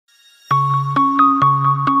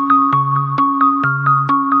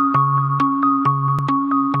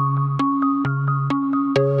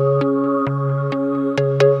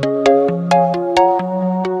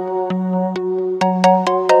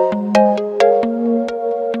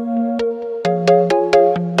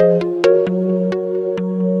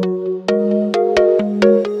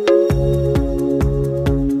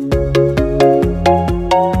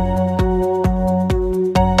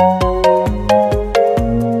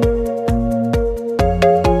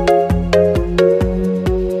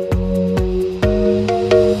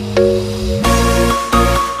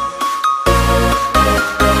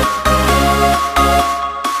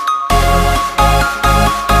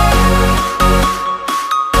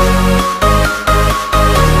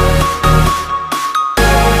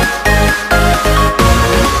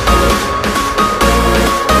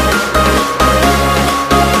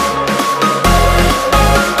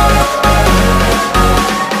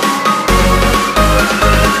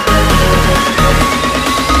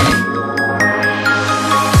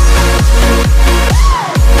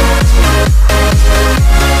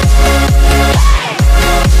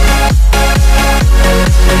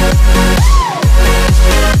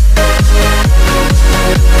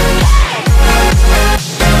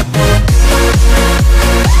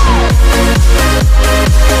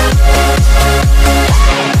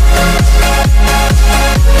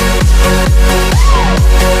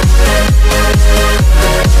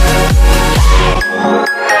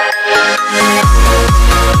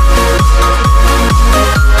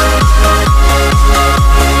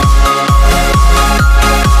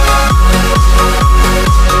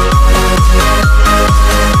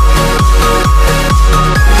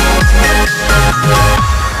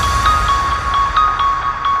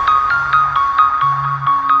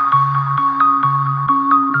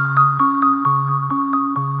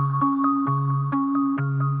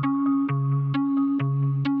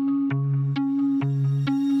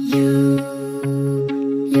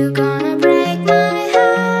You're gonna break my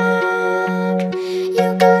heart.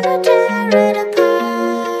 You're gonna tear it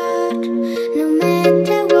apart. No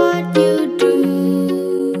matter what you do,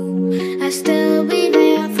 I'll still be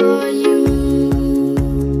there for you.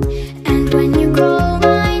 And when you call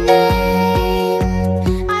my name,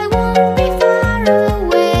 I won't be far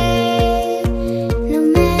away. No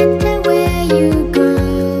matter where you go,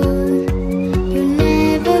 you'll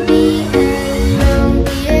never be alone.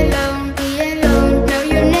 Be alone, be alone. No,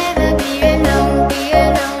 you'll never be alone. Be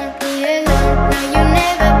alone, be alone. No, you'll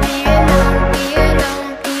never be alone. Be alone,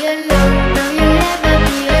 be alone. No, you'll never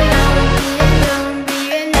be alone. Be alone, be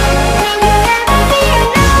alone. No, you'll never be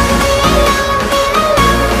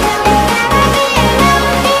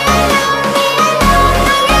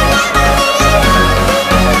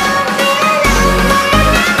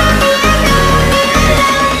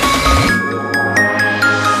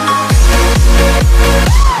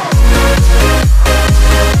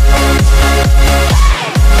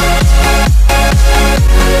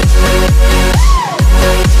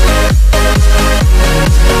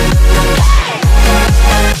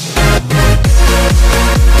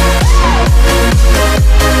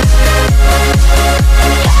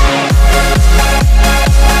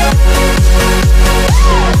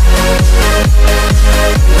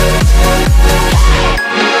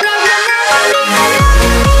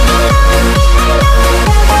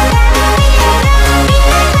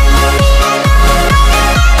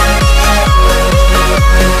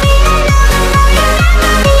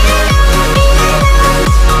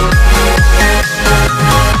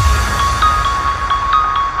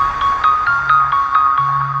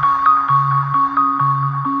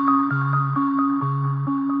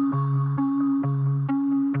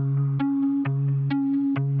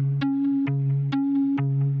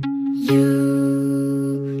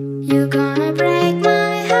you're gonna break my